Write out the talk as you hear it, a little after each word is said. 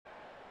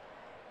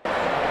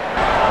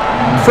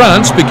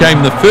France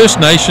became the first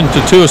nation to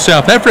tour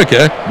South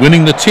Africa,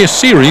 winning the Test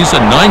series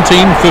in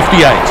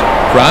 1958.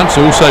 France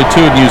also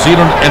toured New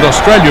Zealand and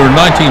Australia in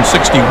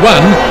 1961,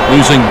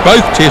 losing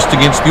both tests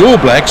against the All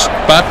Blacks,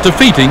 but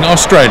defeating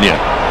Australia.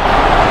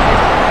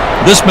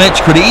 This match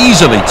could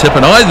easily tip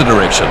in either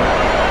direction.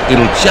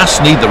 It'll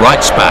just need the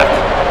right spark.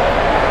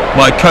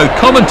 My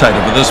co-commentator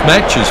for this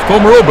match is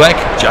former All Black,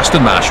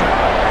 Justin Marshall.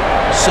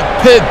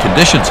 Superb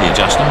conditions here,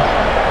 Justin.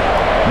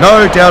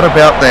 No doubt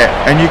about that,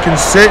 and you can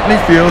certainly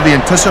feel the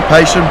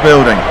anticipation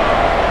building.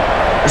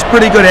 There's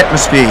pretty good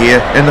atmosphere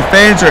here, and the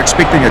fans are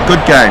expecting a good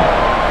game.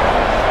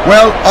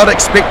 Well, I'd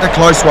expect a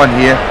close one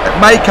here. It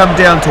may come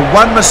down to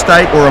one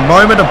mistake or a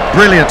moment of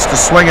brilliance to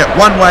swing it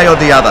one way or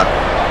the other.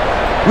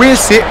 We're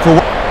set for...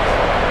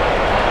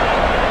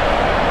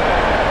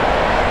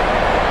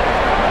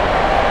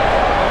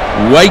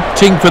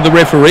 Waiting for the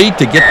referee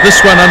to get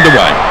this one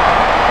underway.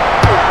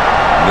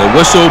 The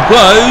whistle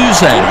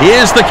blows, and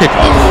here's the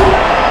kickoff.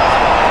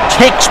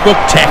 Textbook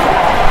tackle.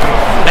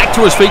 Back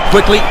to his feet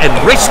quickly and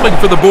wrestling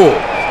for the ball.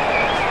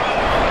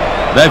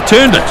 They've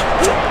turned it.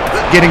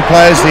 Getting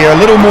players there a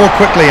little more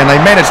quickly, and they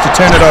managed to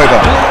turn it over.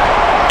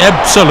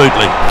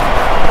 Absolutely.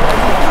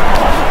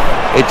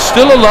 It's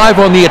still alive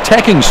on the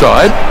attacking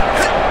side.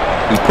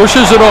 He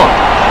pushes it on.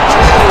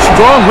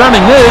 Strong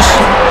running this.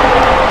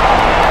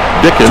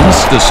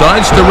 Dickens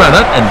decides to run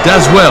it and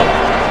does well.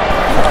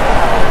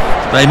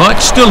 They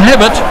might still have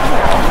it.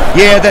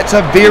 Yeah, that's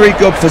a very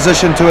good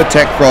position to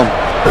attack from.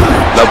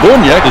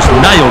 Lavornia is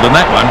nailed in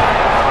that one.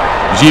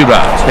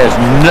 Girard has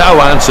no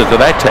answer to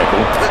that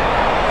tackle.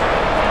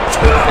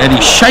 And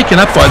he's shaken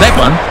up by that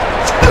one.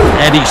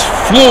 And he's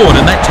floored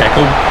in that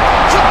tackle.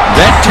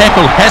 That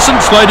tackle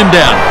hasn't slowed him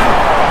down.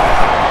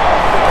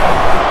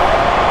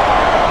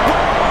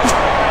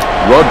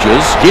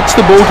 Rogers gets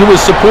the ball to his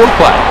support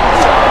play.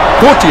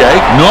 Portier,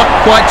 not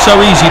quite so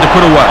easy to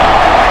put away.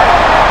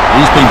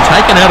 He's been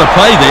taken out of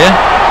play there.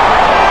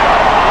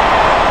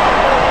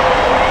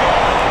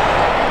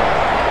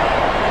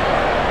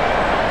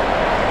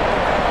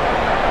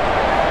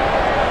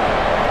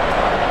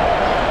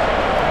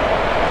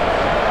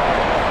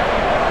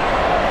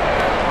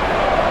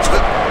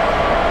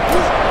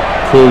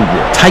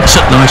 Caldwell takes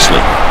it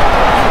nicely.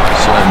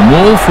 So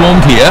more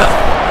formed here,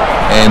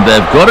 and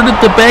they've got it at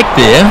the back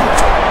there.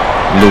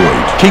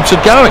 Lloyd keeps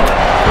it going.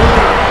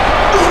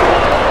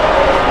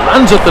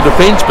 Runs at the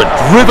defence, but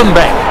driven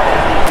back.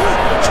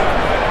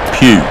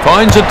 Pugh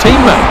finds a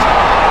teammate.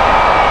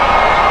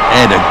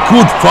 And a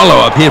good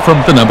follow-up here from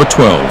the number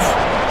 12.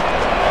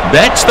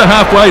 That's the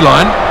halfway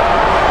line.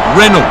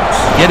 Reynolds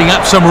getting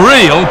up some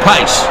real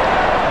pace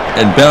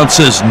and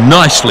bounces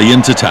nicely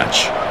into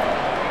touch.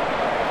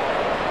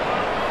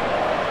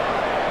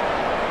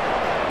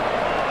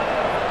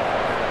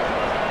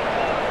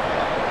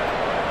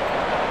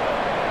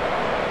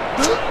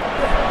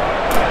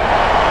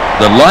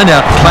 The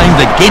line-out claimed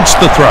against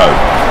the throw.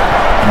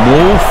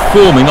 More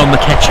forming on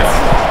the catcher.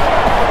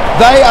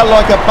 They are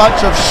like a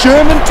bunch of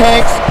Sherman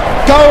tanks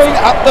going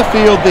up the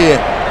field there.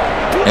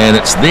 And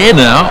it's there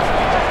now.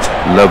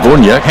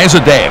 Lavornia has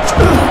a dab.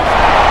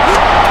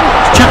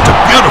 Chucked a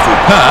beautiful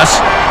pass.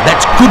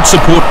 That's good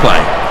support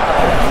play.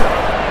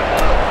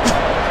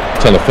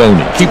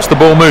 Telefoni keeps the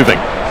ball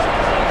moving.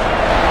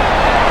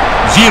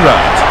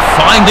 Girard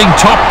finding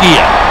top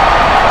gear.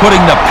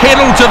 Putting the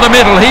pedal to the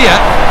metal here.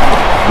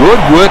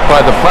 Good work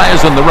by the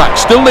players in the ruck.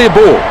 Still their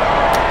ball.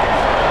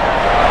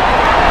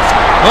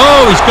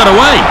 Oh, he's got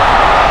away.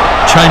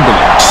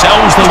 Chamberlain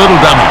sells the little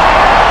dummy.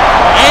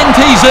 And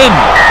he's in.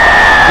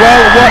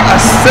 Well, what a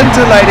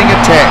scintillating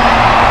attack.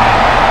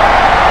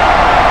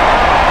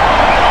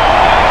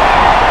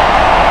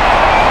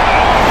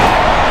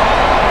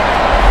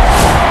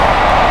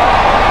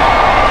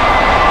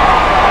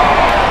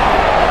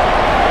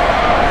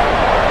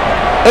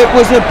 It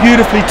was a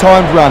beautifully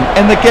timed run,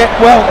 and the gap,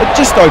 well, it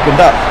just opened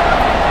up.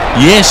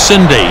 Yes,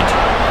 indeed.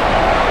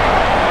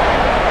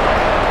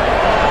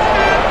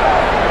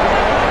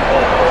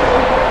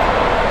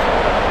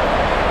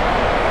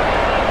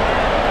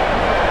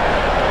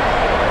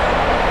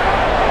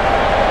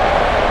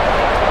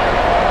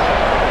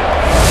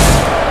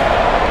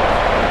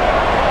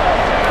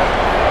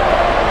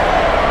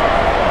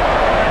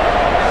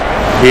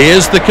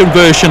 Here's the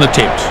conversion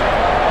attempt.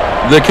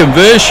 The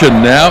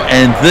conversion now,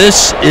 and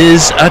this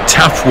is a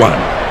tough one.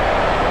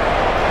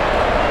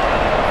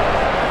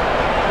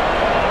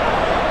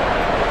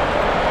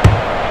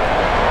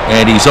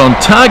 And he's on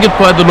target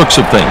by the looks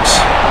of things.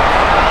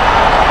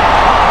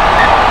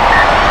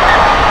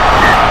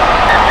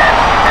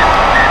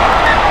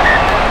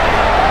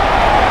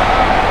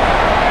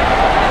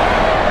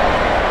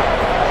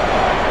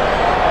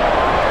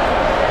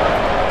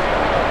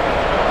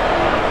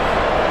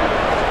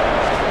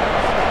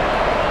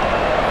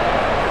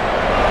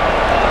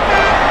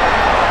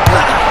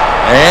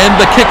 And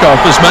the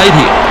kickoff is made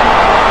here.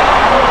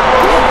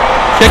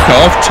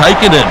 Kickoff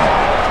taken in.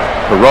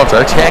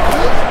 Perrotta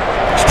tackle.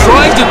 He's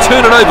trying to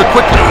turn it over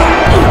quickly.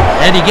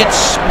 And he gets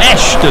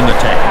smashed in the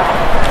tackle.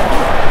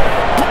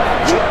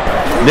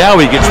 Now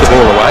he gets the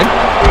ball away.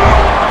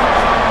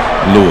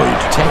 Lloyd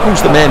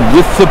tackles the man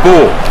with the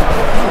ball.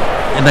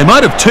 And they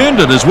might have turned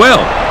it as well.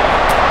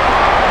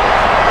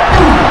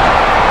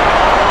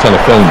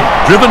 Telefoni,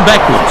 driven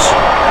backwards.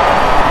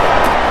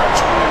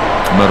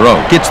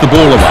 Moreau gets the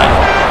ball away.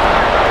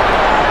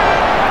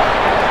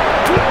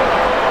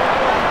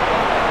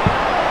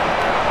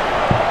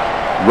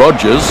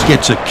 Rogers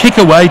gets a kick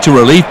away to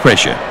relieve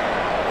pressure.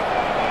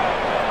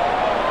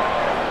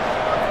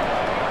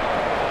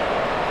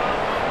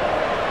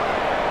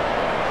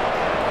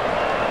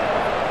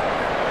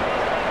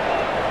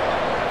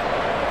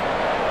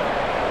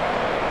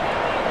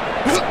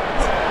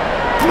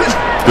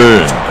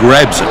 Byrne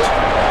grabs it.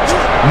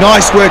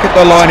 Nice work at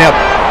the line-out.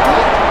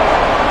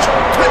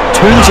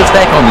 Turns it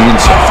back on the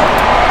inside.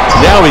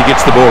 Now he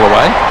gets the ball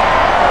away.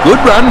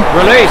 Good run.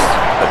 Release.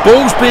 The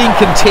ball's being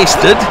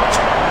contested.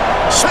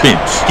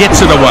 Spence gets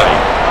it away.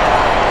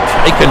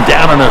 Taken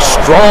down in a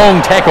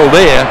strong tackle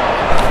there.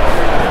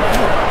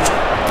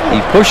 He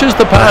pushes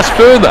the pass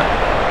further.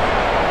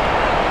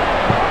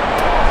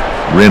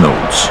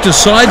 Reynolds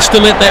decides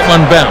to let that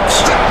one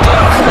bounce.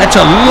 That's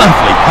a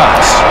lovely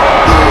pass.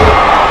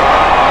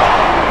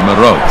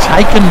 Moreau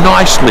taken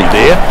nicely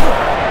there.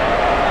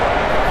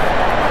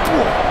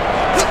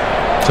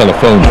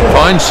 Telefoni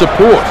finds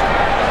support.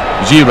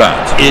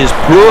 Girard is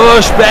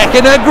pushed back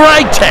in a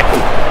great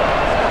tackle.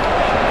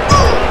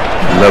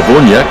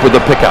 Lavognac with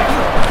a pickup.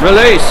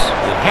 Release.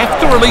 You have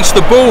to release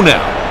the ball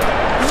now.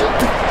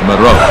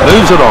 Moreau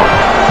moves it on.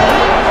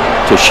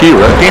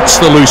 Teixeira gets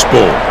the loose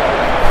ball.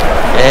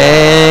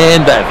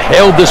 And they've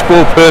held this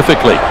ball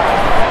perfectly.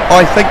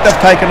 I think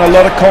they've taken a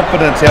lot of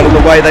confidence out of the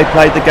way they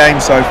played the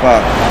game so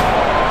far.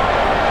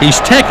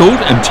 He's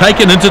tackled and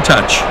taken into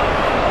touch.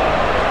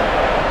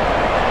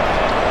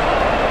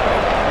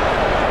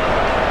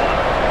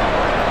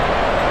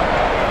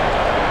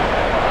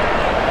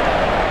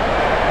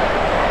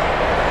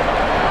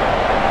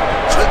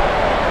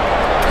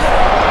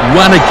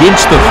 One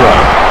against the throw.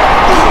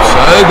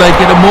 So they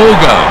get a more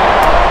go.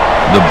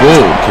 The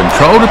ball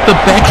controlled at the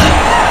back.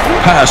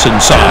 Pass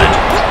inside.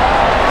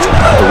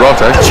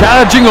 Perrotta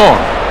charging on.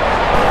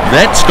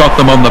 That's got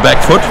them on the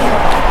back foot.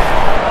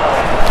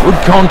 Good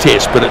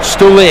contest, but it's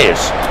still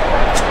theirs.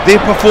 Their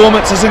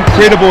performance is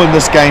incredible in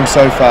this game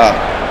so far.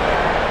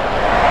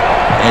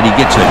 And he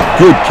gets a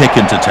good kick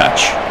into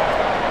touch.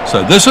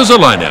 So this is a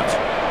line-out.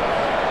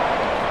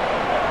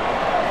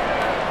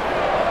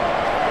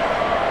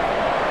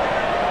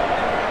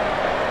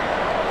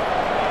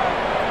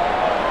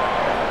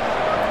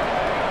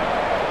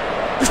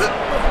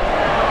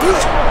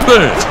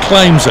 Byrne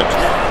claims it.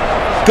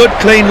 Good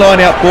clean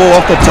line-out ball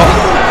off the top.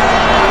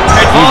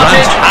 He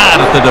runs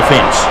hard at the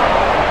defence.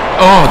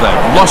 Oh,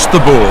 they've lost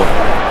the ball.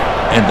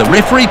 And the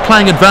referee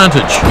playing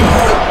advantage.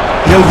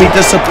 He'll be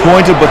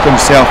disappointed with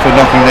himself for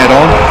knocking that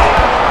on.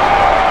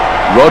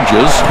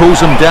 Rogers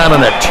pulls him down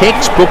in a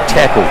textbook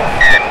tackle.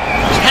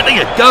 He's having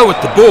a go at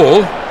the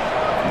ball.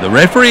 The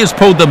referee has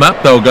pulled them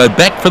up. They'll go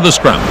back for the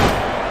scrum.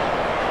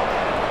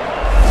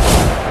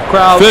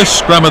 Crowd. First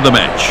scrum of the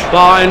match.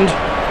 Bind.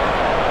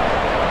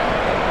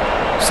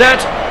 Set.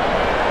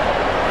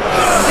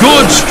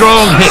 Good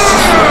strong hit.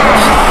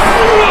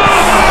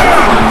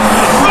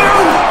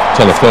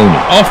 Telefoni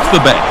off the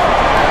back.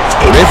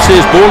 Ref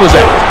says ball is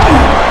out.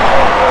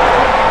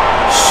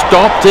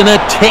 Stopped in a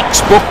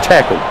textbook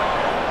tackle.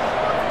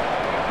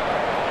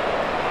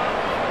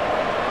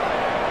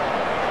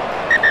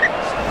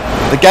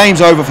 The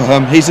game's over for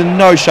him. He's in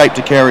no shape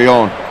to carry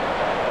on.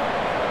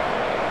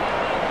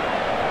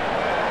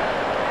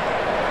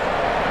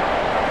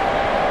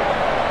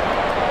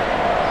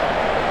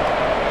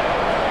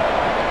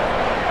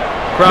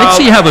 Crowd. Let's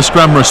see how the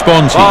scrum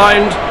responds here.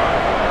 Bind.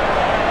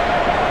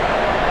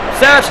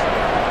 Set.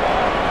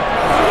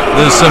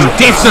 There's some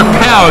definite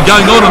power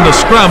going on in the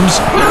scrums.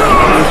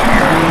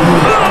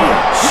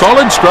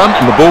 Solid scrum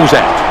and the ball's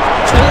out.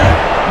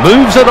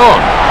 Moves it on.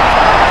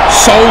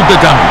 Sold the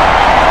dummy.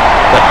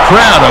 The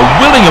crowd are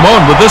willing him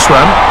on with this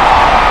run.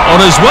 On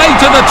his way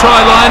to the try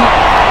line,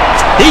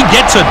 he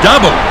gets a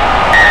double.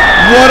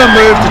 What a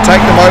move to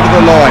take them over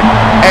the line.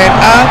 And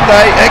aren't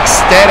they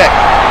ecstatic?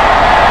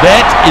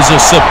 That is a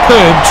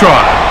superb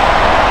try.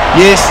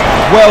 Yes,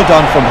 well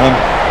done from him.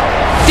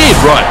 Dead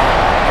right.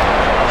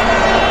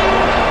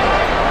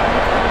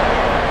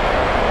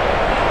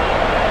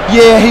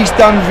 Yeah, he's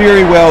done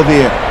very well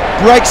there.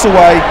 Breaks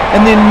away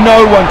and then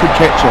no one could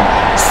catch him.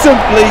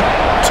 Simply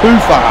too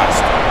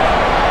fast.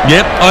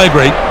 Yep, I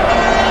agree.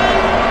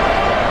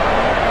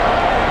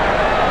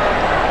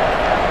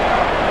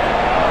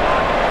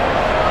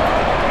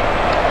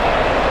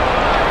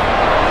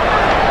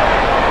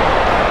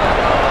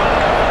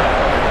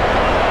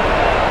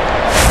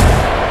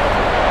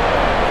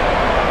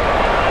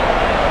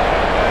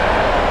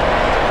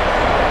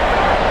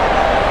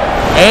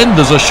 And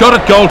there's a shot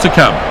at goal to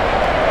come.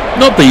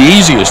 Not the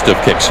easiest of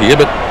kicks here,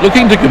 but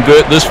looking to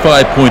convert this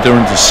 5-pointer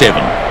into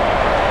 7.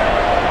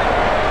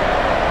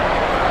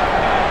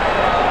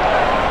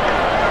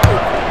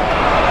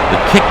 The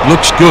kick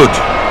looks good.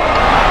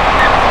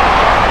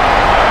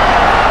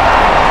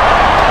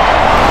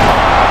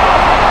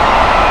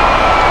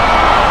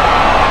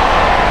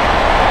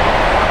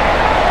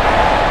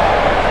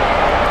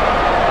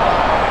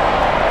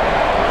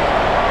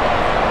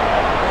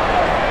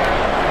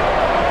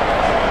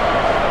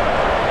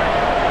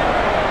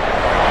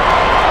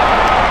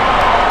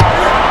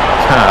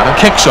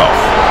 kicks off.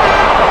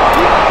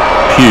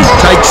 Pugh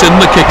takes in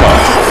the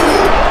kickoff.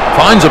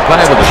 Finds a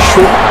player with a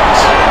short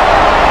pass.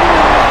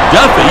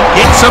 Duffy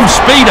gets some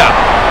speed up.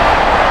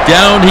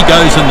 Down he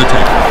goes in the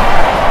tackle.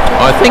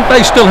 I think they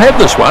still have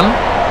this one.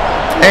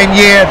 And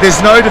yeah,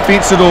 there's no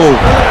defence at all.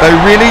 They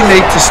really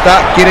need to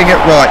start getting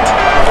it right.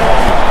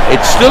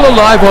 It's still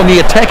alive on the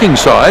attacking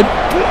side.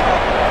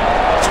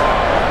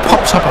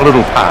 Pops up a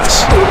little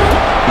pass.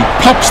 He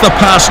pops the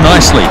pass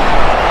nicely.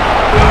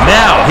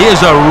 Now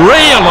here's a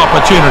real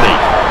opportunity.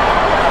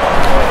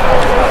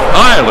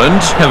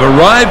 Ireland have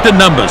arrived in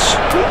numbers.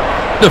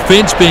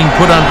 Defence being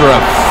put under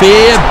a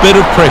fair bit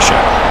of pressure.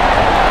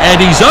 And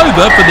he's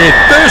over for their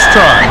first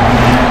try.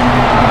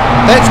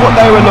 That's what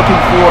they were looking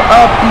for.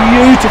 A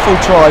beautiful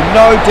try,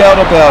 no doubt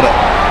about it.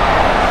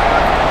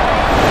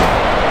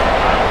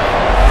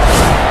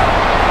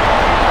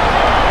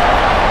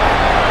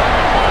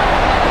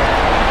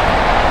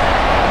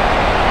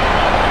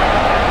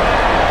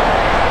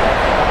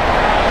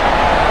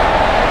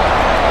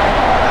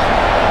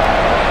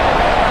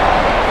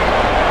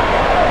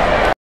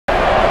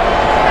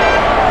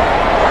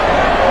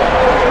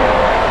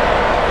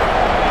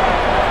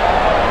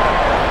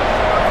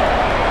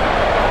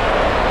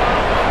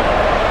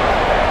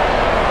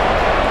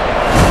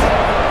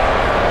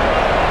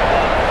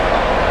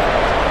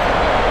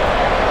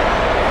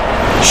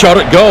 Shot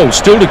at goal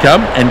still to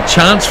come, and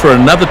chance for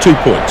another 2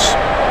 points.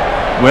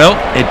 Well,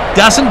 it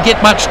doesn't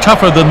get much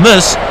tougher than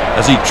this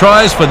as he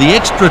tries for the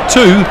extra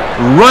 2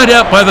 right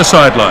out by the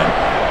sideline.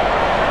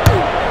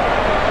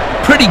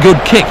 Pretty good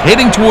kick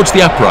heading towards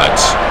the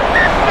uprights.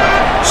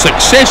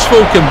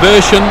 Successful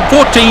conversion,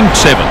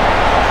 14-7.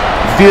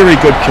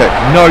 Very good kick,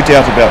 no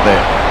doubt about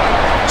that.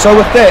 So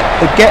with that,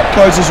 the gap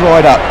closes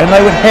right up and they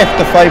would have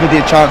to favour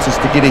their chances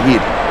to get ahead.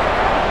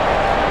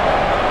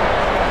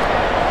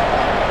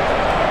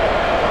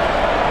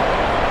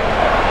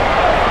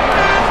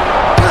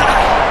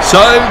 So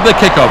the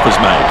kickoff is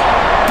made.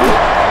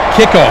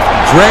 Kickoff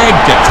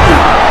dragged it.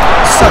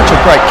 Such a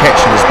great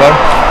catch, Lisbo.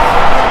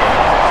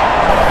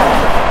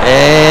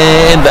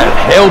 And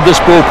they've held this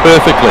ball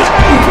perfectly.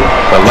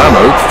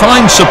 Balano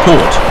finds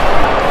support.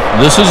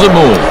 This is a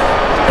maul.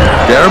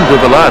 Darren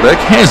Guvaladic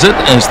has it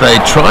as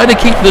they try to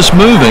keep this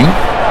moving.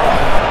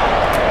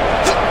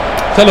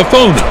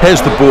 Telefone has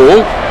the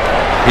ball.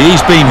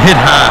 He's been hit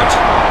hard.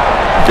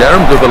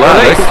 Darren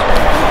Guvaladic.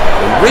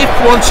 The ref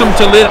wants him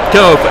to let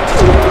go of it.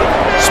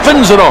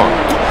 Spins it on.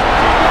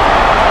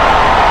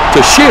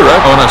 Teixeira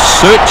on a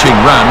searching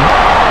run.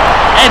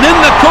 And in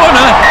the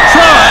corner,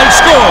 try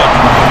scored.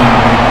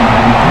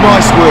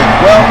 Nice work.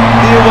 Well,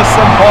 there was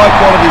some high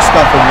quality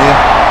stuff in there.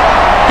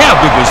 How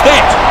good was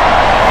that?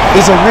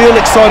 There's a real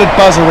excited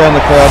buzz around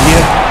the crowd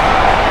here.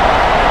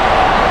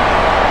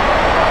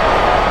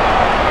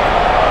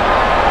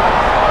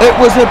 It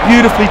was a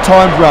beautifully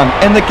timed run,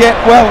 and the gap,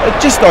 well, it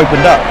just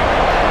opened up.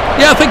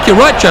 Yeah, I think you're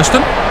right,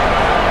 Justin.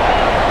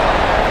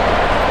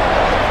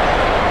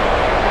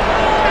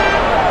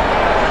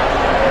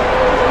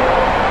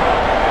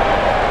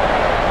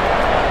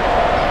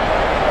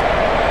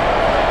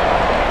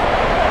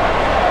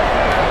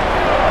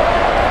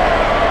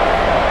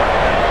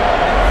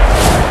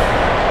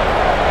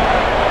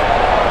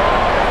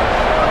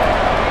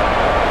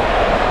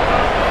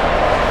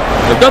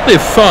 They've got their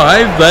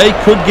 5, they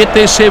could get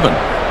their 7.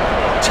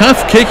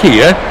 Tough kick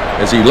here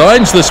as he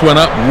lines this one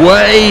up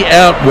way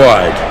out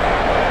wide.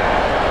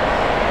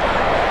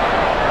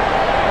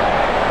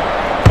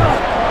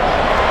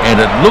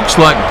 And it looks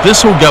like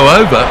this will go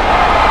over.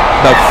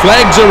 The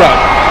flags are up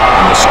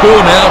and the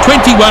score now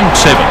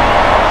 21-7.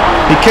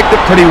 He kicked it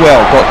pretty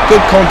well, got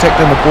good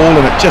contact on the ball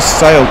and it just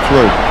sailed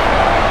through.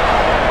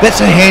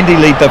 That's a handy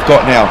lead they've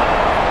got now.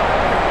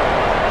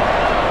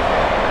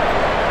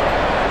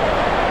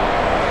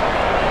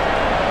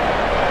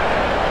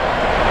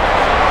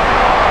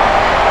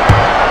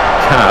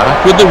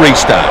 With the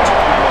restart.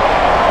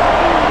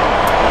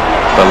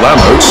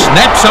 Balamo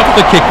snaps up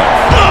the kickoff.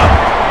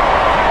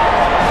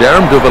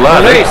 Darren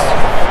Guvaladic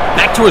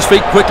back to his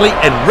feet quickly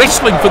and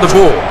wrestling for the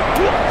ball.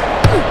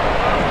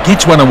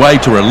 Gets one away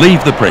to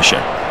relieve the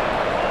pressure.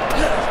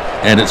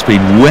 And it's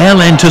been well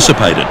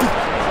anticipated.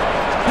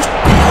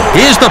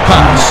 Here's the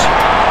pass.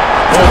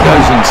 Ball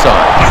goes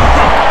inside.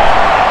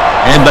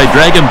 And they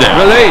drag him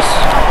down. Release.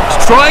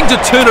 He's trying to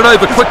turn it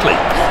over quickly.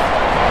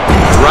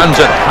 Runs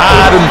it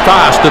hard and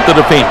fast at the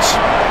defence.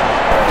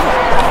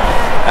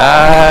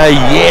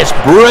 Yes,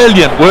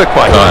 brilliant work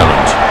by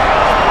Ireland.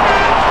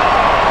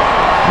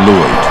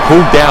 Lloyd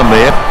pulled down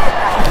there,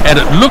 and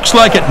it looks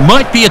like it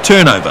might be a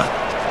turnover.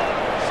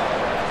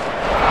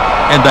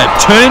 And they've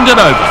turned it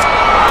over.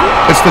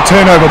 It's the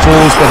turnover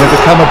balls that have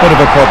become a bit of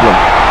a problem.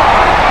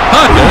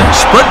 Parker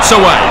sprints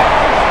away.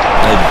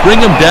 They bring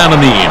him down in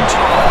the end.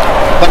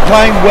 They're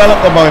playing well at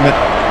the moment.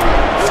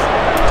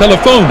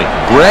 Telefone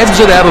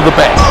grabs it out of the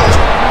back.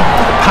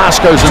 The pass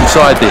goes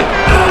inside there.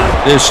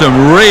 There's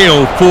some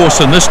real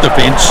force in this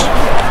defence.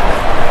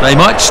 They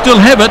might still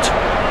have it.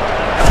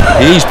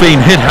 He's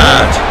been hit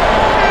hard.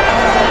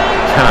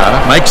 Carr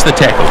makes the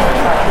tackle.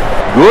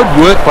 Good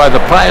work by the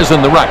players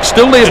in the ruck.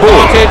 Still their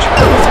ball.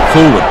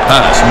 Forward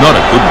pass, not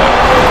a good one.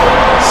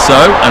 So,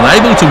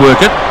 unable to work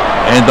it,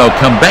 and they'll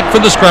come back for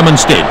the scrum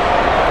instead.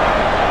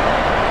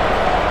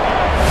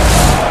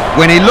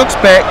 When he looks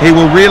back, he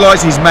will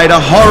realise he's made a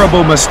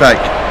horrible mistake.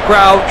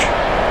 Crouch.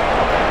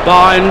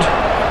 Bind.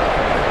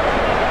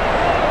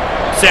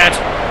 Set.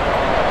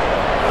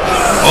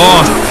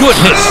 Oh, good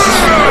hit.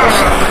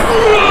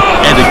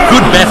 And a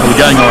good battle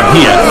going on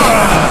here.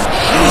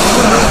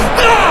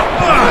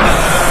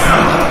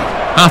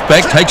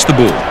 Halfback takes the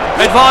ball.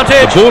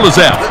 Advantage. The ball is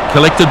out,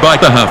 collected by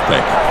the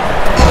halfback.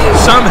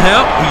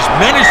 Somehow, he's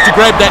managed to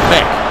grab that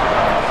back.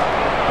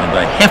 And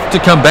they have to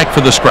come back for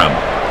the scrum.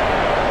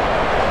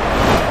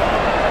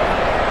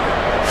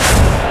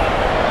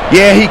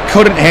 Yeah, he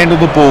couldn't handle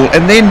the ball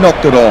and then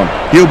knocked it on.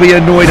 He'll be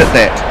annoyed at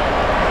that.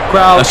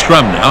 A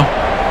scrum now.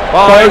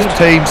 Both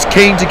teams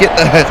keen to get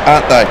the hit,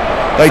 aren't they?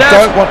 They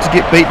don't want to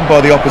get beaten by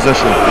the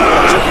opposition.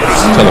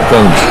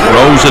 Telephone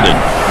rolls it in.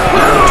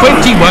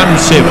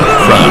 21-7,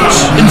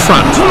 France in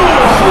front.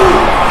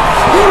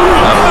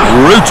 A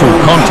brutal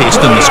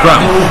contest in the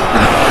scrum.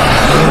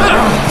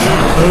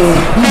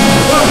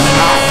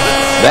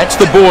 That's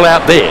the ball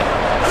out there.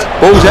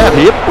 Ball's out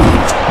here.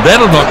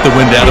 That'll knock the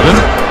wind out of him.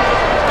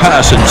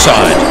 Pass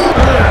inside.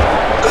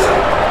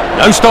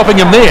 No stopping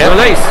him there.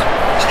 Release.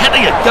 He's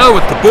having a go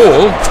at the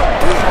ball.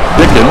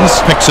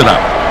 Dickens picks it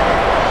up.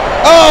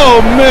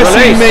 Oh,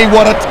 mercy me,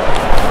 what a...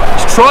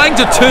 He's trying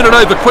to turn it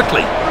over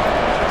quickly.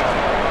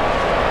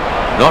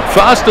 Not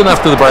fast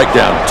enough to the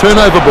breakdown.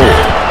 Turnover ball.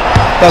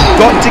 They've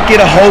got to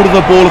get a hold of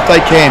the ball if they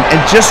can and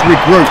just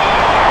regroup.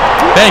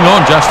 Hang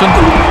on, Justin.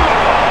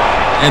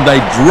 And they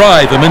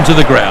drive him into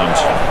the ground.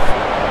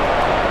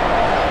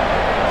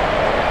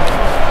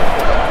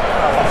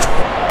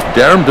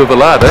 Darren de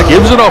Villada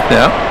gives it off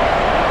now.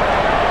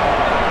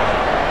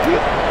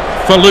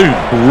 Falloon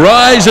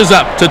rises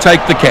up to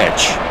take the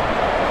catch.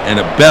 And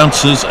it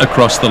bounces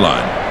across the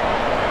line.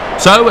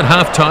 So at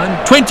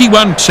half-time,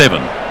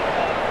 21-7.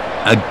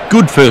 A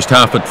good first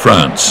half at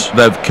France.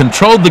 They've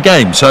controlled the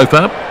game so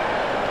far.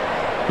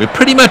 We're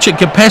pretty much at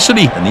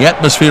capacity and the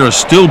atmosphere is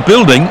still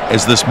building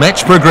as this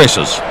match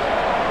progresses.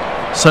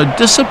 So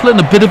discipline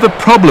a bit of a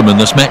problem in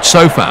this match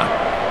so far.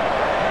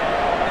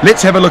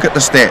 Let's have a look at the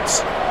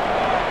stats.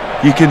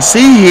 You can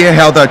see here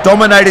how they're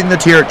dominating the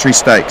territory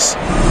stakes.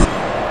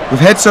 We've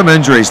had some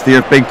injuries.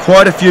 There have been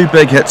quite a few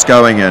big hits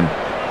going in.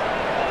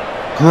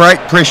 Great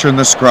pressure in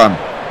the scrum.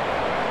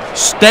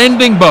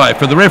 Standing by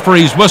for the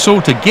referee's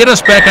whistle to get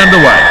us back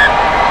underway.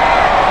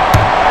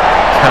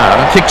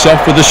 Carr kicks off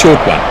with a short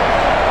one.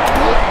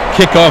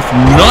 Kick off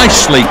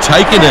nicely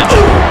taken in.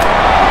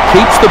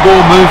 Keeps the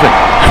ball moving.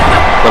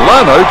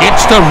 Milano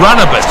gets to run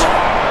a bit.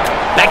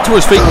 Back to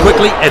his feet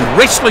quickly and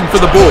wrestling for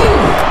the ball.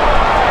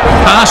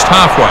 Past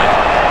halfway.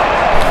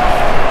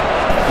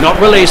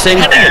 Not releasing.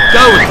 Having a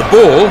go at the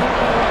ball.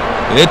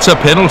 It's a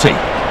penalty.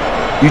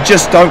 You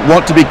just don't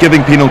want to be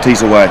giving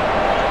penalties away.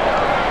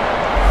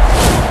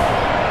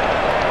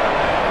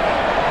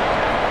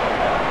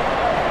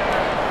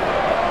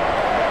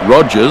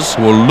 Rogers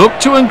will look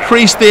to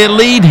increase their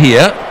lead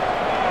here.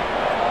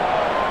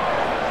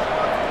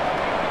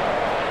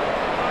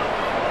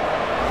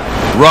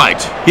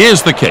 Right,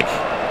 here's the kick.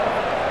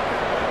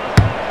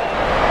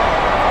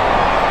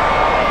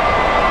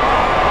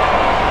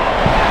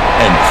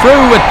 And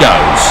through it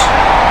goes.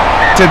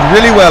 Did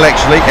really well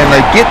actually, and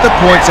they get the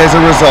points as a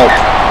result.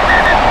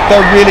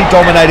 They're really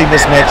dominating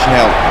this match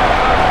now.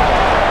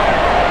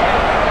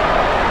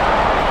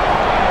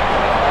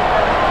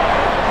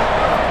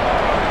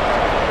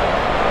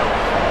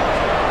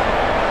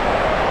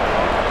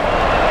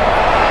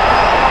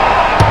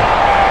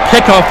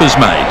 Kick-off is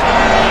made.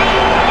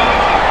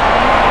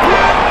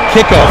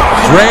 Kick-off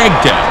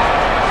dragged down.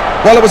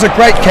 Well, it was a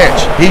great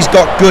catch. He's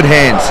got good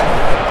hands.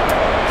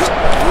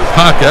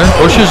 Parker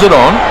pushes it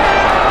on.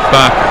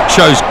 Barker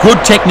shows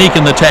good technique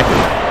in the tackle.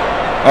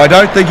 I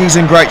don't think he's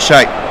in great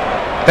shape.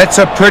 That's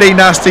a pretty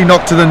nasty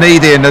knock to the knee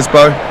there,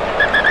 Nisbo.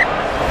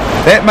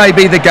 That may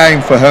be the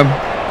game for him.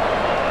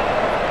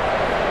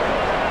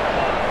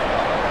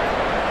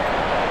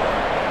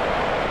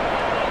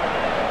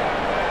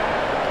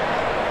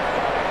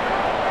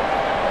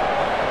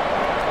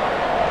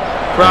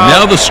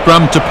 Now the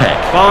scrum to pack.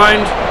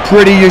 Bind.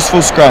 Pretty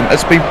useful scrum.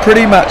 It's been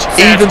pretty much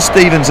even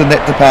Stevens in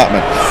that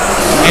department.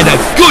 And a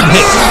good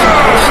hit.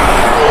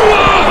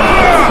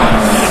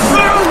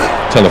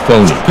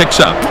 Telephone picks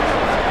up.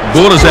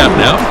 Ball is out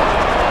now.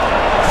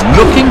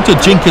 Looking to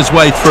jink his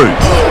way through.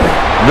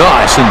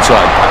 Nice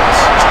inside pass.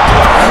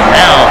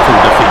 Powerful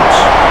defence.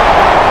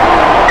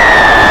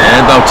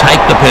 And they'll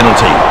take the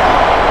penalty.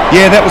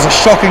 Yeah, that was a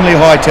shockingly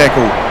high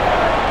tackle.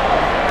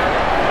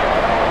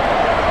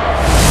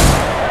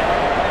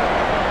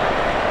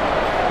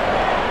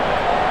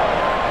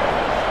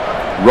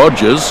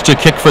 Rogers to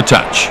kick for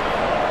touch.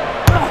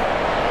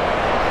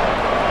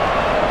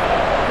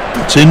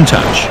 It's in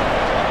touch.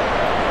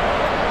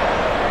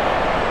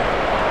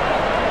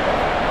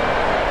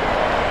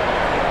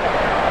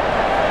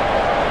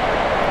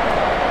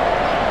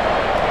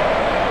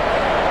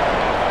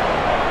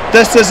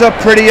 This is a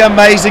pretty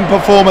amazing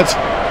performance.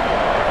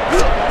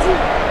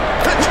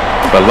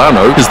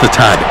 Bolano is the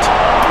target.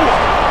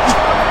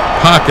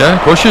 Parker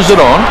pushes it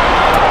on.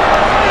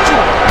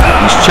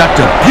 He's chucked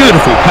a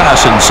beautiful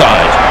pass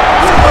inside.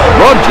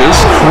 Rogers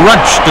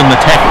crunched in the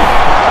tackle.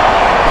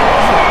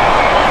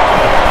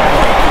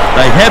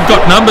 They have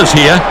got numbers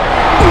here.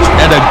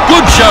 And a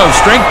good show of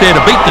strength there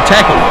to beat the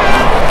tackle.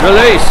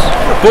 Release.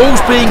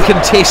 Ball's being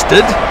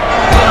contested.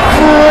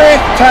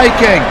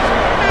 Breathtaking.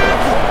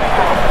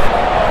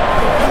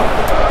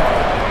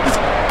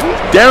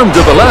 Darren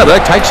de Villada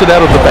takes it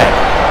out of the back.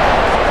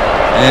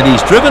 And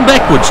he's driven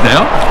backwards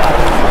now.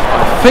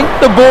 I think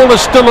the ball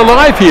is still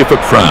alive here for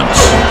France.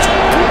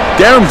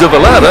 Darren de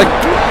Villada.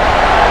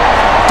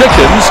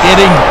 Dickens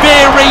getting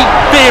very,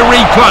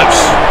 very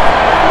close.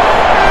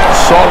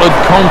 Solid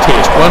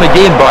contest, won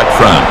again by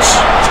France.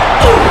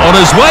 On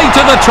his way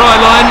to the try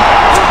line,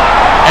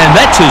 and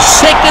that's his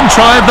second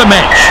try of the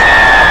match.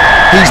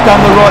 He's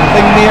done the right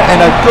thing there,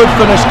 and a good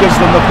finish gives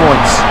them the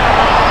points.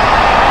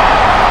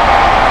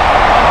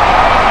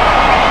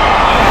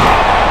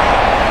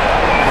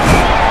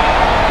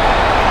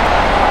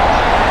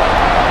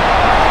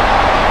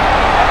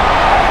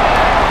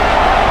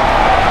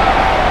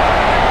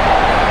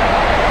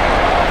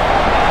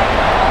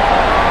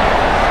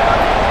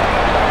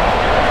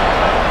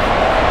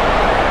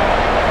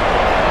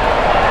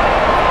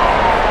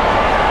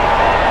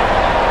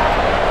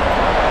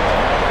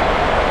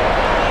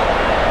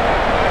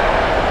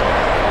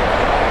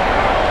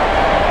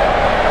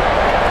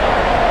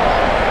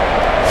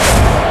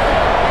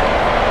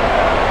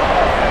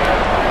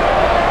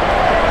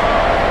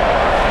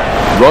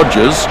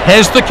 Rogers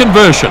has the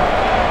conversion.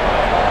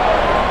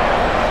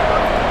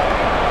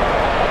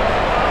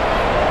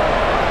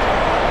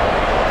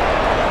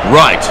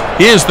 Right,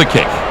 here's the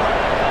kick.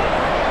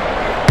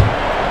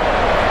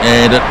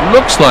 And it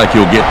looks like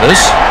you'll get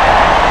this.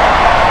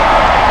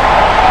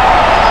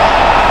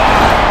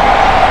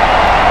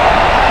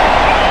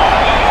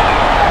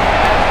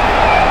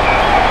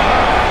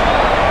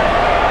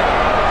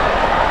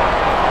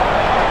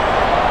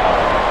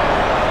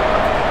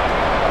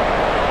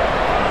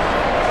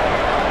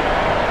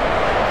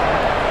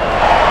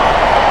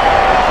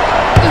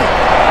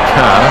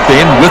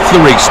 Then with the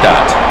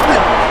restart.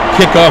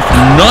 Kick off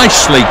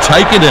nicely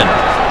taken in.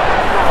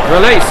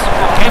 Release.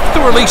 Have to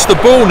release the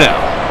ball now.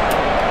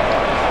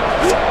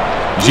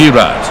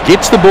 Girard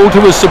gets the ball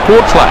to his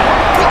support player.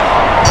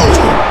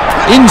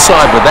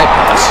 Inside with that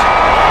pass.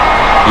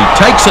 He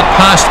takes it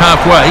past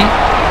halfway.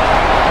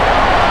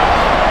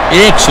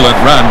 Excellent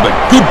run, but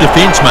good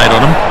defence made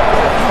on him.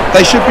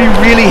 They should be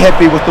really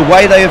happy with the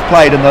way they have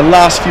played in the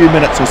last few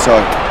minutes or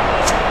so.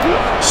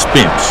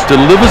 Spence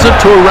delivers it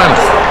to a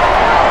runner.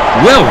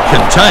 Well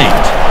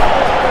contained.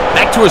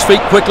 Back to his feet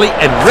quickly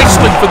and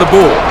wrestling for the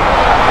ball.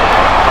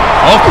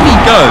 Off he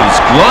goes,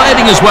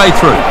 gliding his way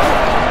through.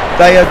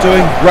 They are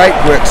doing great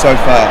work so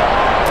far.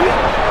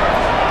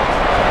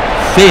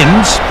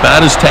 Fens,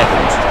 but is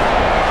tackled.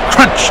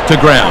 Crunch to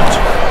ground.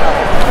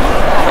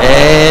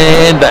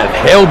 And they've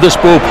held this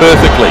ball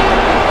perfectly.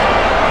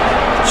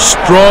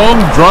 Strong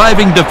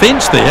driving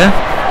defence there.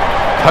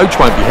 Coach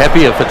won't be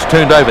happy if it's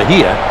turned over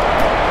here.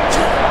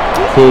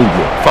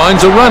 Caldwell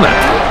finds a runner.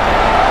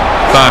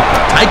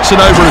 Barker takes it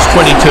over his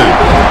 22.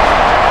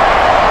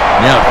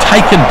 Now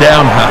taken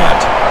down hard.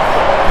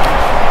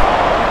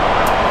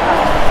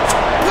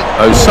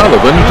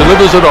 O'Sullivan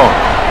delivers it on.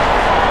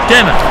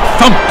 Danner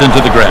thumped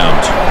into the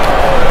ground.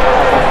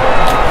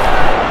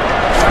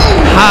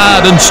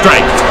 Hard and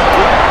straight.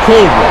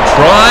 Caldwell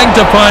trying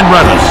to find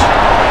runners.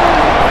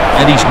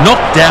 And he's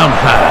knocked down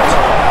hard.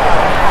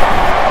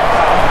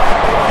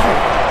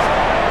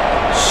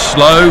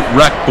 Slow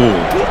ruck ball.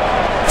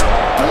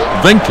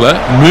 Winkler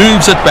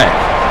moves it back.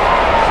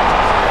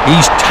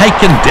 He's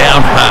taken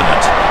down hard.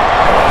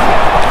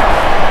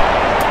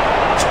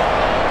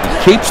 He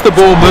keeps the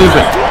ball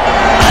moving.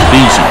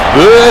 He's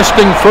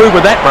bursting through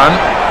with that run.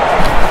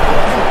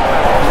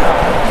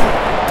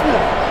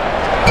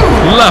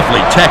 Lovely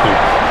tackle.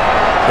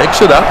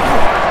 Picks it up.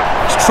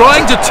 He's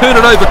trying to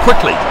turn it over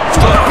quickly.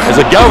 Has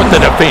a go at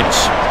the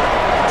defence.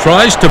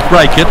 Tries to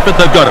break it, but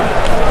they've got him.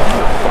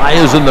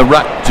 Players in the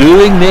ruck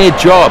doing their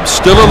job,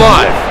 still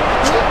alive.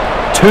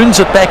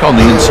 Turns it back on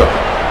the inside.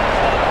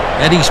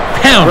 And he's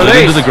pounded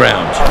into the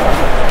ground.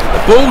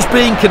 The ball's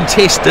being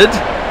contested.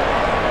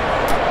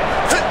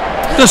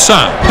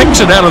 Dessan picks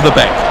it out of the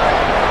back.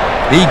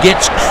 He's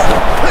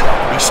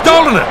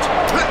stolen it.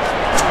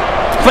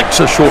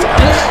 Flicks a short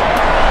pass.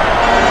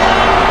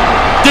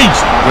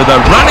 Decent with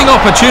a running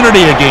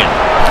opportunity again.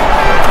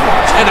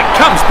 And it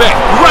comes back.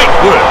 Great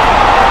work.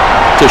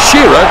 To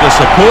Shearer, the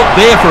support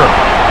there for him.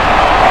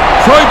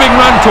 Probing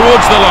run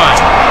towards the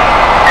line.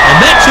 And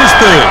that's his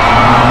third.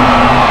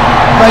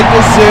 They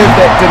deserved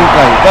that, didn't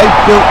they? They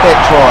built that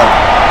try.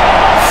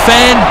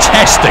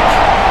 Fantastic.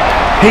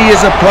 He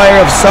is a player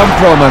of some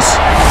promise.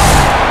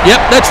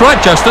 Yep, that's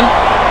right, Justin.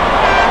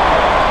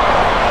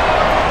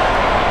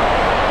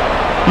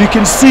 You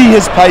can see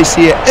his pace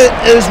here. It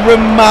is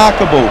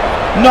remarkable.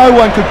 No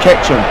one could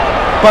catch him.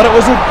 but it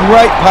was a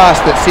great pass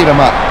that set him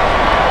up.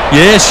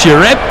 Yes,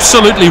 you're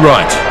absolutely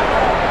right.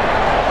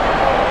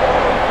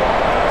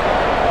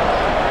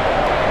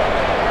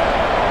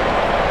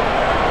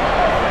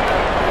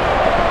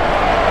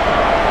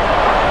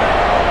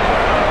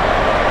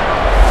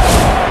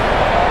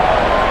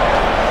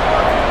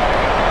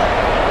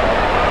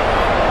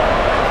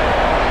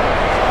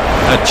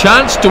 A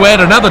chance to add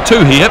another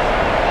 2 here.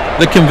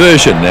 The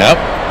conversion now,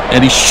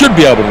 and he should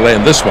be able to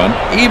land this one,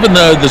 even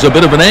though there's a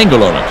bit of an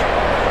angle on it.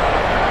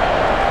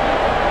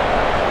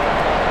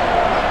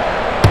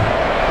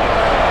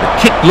 The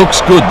kick looks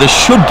good. This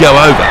should go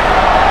over.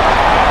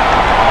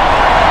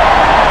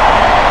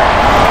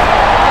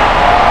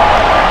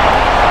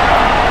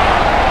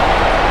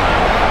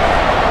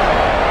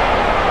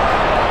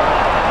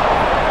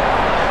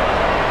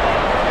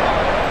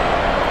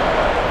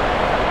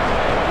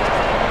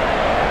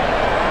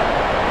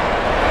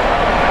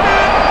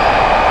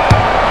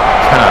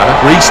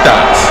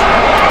 Restarts.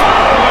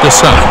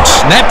 Desant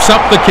snaps up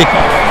the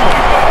kickoff.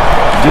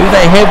 Do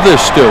they have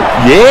this still?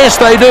 Yes,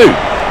 they do.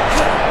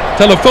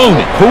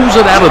 Telefoni pulls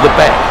it out of the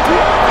back.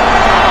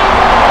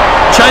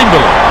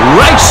 Chamberlain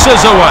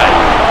races away.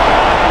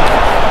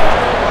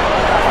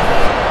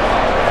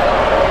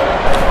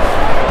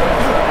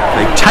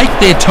 They take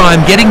their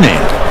time getting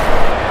there.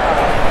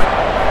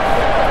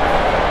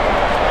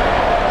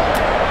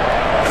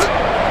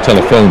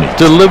 Telefoni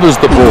delivers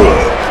the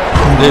ball.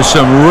 There's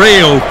some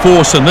real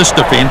force in this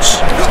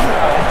defence.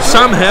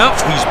 Somehow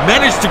he's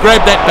managed to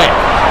grab that back.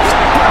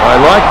 I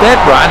like that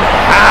run.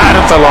 Hard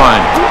at the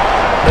line.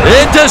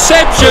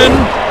 Interception.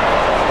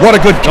 What a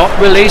good... Not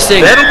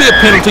releasing. That'll be a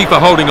penalty for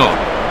holding on.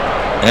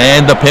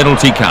 And the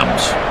penalty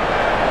comes.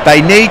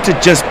 They need to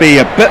just be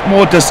a bit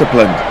more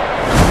disciplined.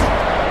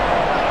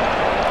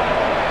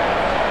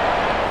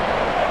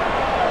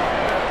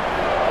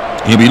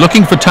 He'll be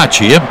looking for touch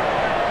here.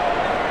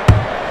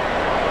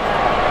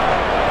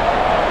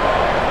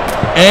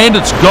 And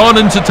it's gone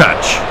into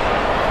touch.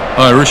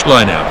 Irish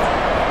line out.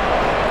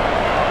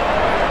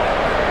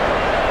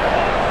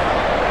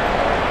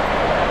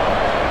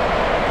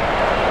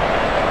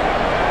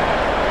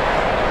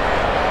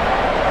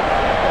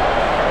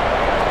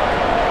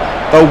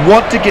 They'll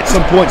want to get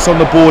some points on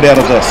the board out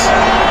of this.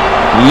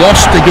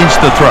 Lost against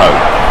the throw.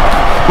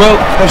 Well,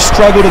 they've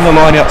struggled in the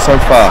line out so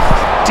far.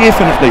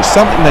 Definitely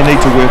something they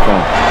need to work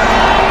on.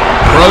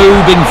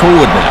 Probing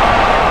forward now.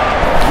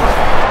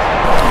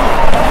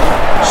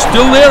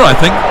 Still there, I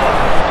think.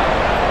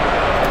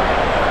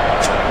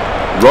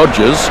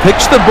 Rogers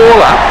picks the ball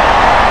up.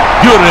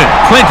 Good in,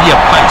 plenty of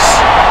pace.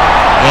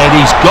 And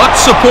he's got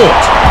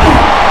support.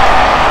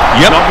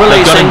 Yep, Not they've got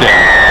releasing. him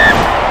down.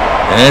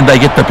 And they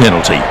get the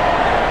penalty.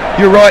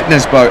 You're right,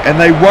 Nisbo, and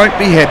they won't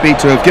be happy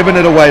to have given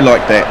it away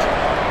like that.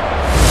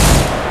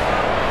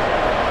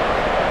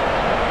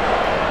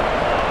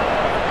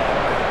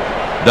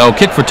 They'll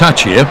kick for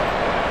touch here.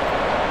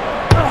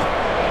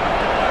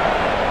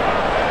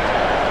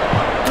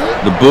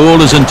 The ball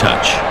is in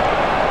touch.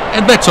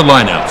 And that's a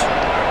line out.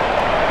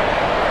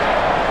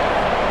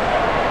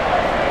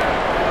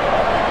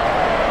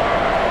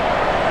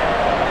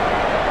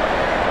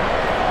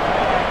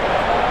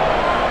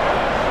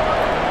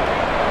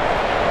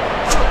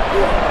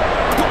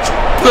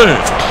 Byrne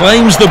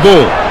claims the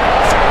ball.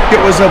 It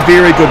was a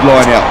very good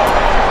line out.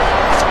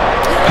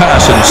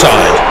 Pass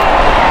inside.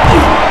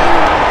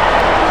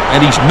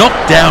 And he's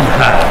knocked down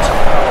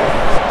hard.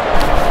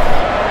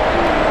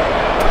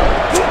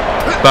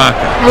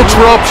 Barker looks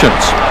for options.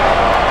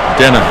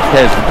 Denner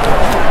has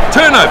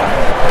turnover.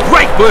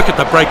 Great work at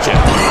the breakdown.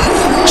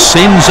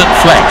 Sends it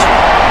flat.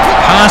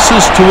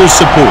 Passes to his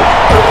support.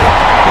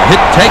 The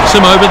hit takes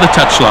him over the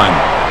touchline.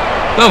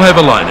 They'll have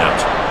a line out.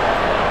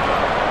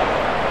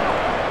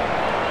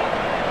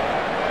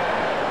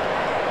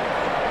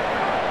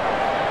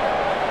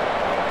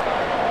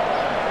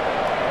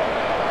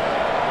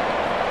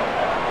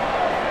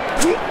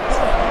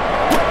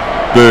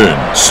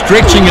 Byrne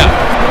stretching up.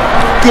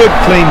 Good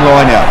clean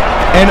line out,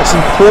 and it's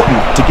important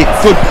to get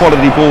good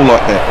quality ball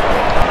like that.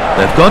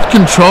 They've got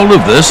control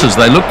of this as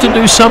they look to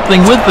do something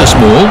with this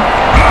ball.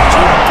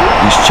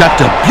 He's chucked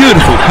a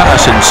beautiful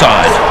pass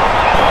inside.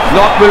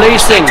 Not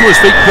releasing. To his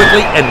feet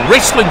quickly and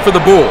wrestling for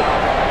the ball.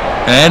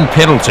 And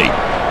penalty.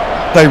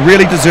 They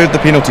really deserved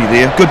the penalty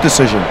there. Good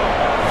decision.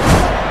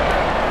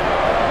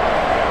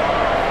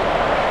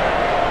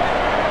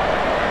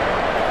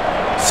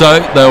 So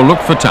they'll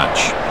look for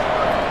touch.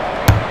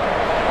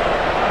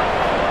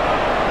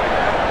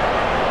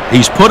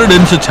 He's put it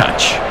into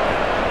touch.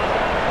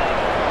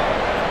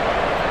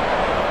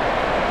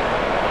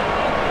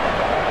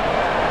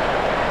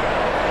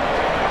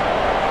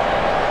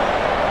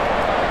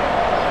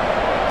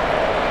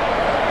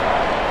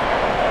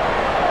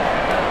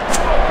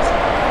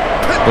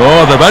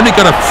 Oh, they've only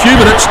got a few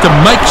minutes to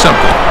make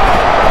something.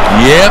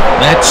 Yep,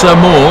 that's a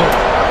maul.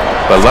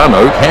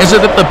 Bolano has it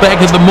at the back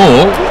of the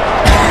maul.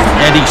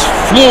 And he's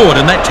floored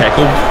in that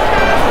tackle.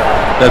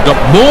 They've got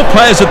more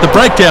players at the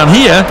breakdown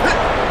here.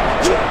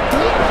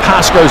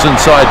 Pass goes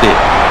inside there.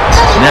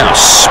 Now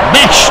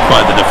smashed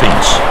by the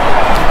defence.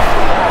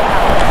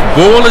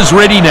 ball is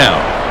ready now.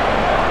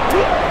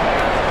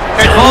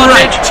 Great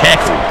Advantage.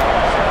 tackle.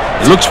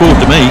 It looks forward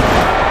to me.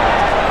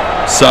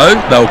 So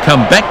they'll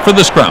come back for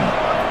the scrum.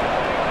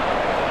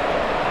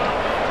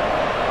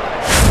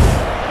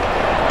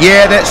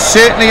 Yeah, that's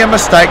certainly a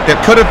mistake that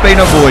could have been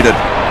avoided.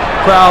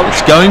 Crouch.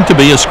 It's going to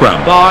be a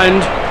scrum.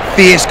 Bind.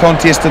 Fierce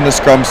contest in the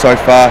scrum so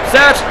far.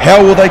 Set. How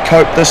will they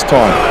cope this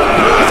time?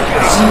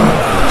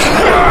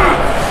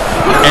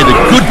 And a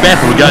good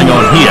battle going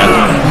on here.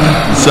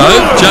 So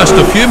just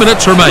a few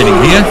minutes remaining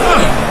here.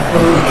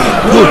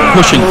 Good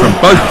pushing from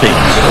both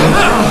teams.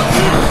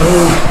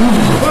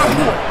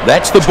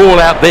 That's the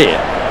ball out there.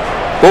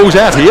 Ball's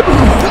out here.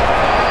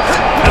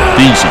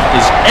 Deasy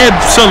is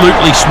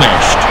absolutely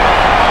smashed.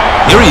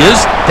 Here he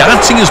is,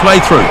 dancing his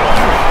way through.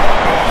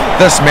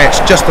 This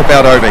match just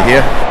about over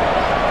here.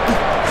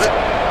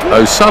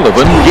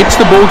 O'Sullivan gets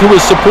the ball to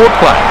his support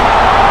player.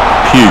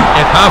 Pugh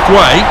at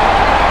halfway.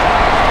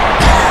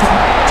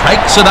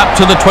 Takes it up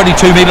to the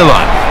 22-metre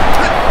line.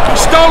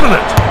 Stolen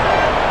it.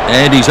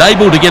 And he's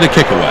able to get a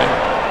kick away.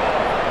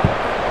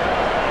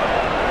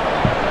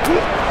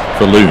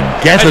 Falloon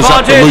gathers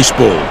up the loose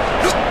ball.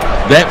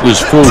 That was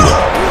forward.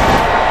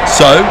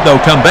 So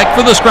they'll come back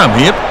for the scrum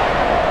here.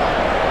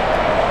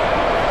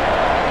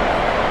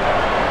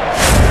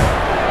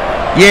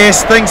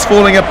 Yes, things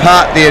falling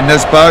apart there,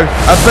 Nisbo.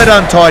 A bit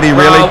untidy,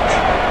 really. Crouch.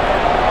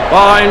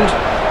 Bind.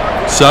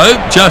 So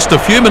just a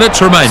few minutes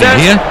remaining Set.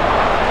 here.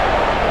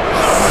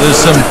 There's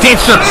some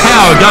definite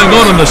power going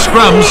on in the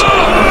scrums.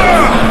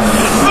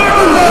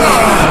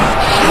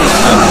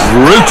 A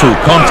brutal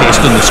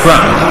contest in the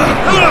scrum.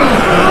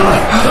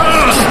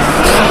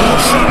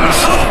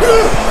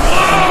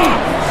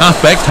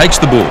 Halfback takes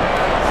the ball.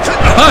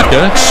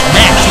 Parker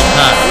smashes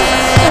hard.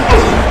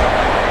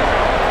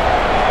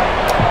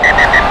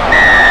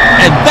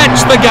 And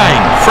that's the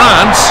game.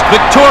 France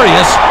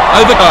victorious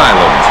over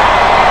Ireland.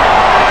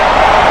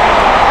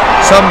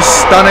 Some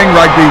stunning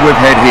rugby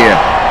we've had here.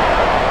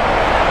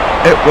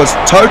 It was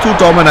total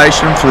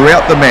domination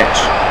throughout the match.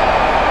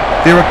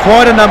 There were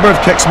quite a number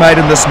of kicks made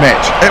in this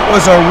match. It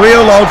was a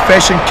real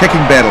old-fashioned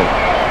kicking battle.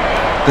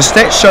 The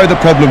stats show the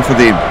problem for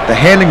them. The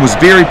handling was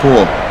very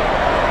poor.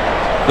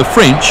 The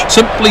French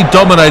simply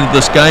dominated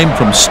this game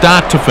from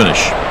start to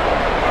finish.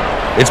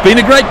 It's been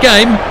a great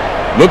game.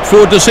 Look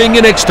forward to seeing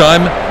you next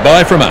time.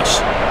 Bye from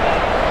us.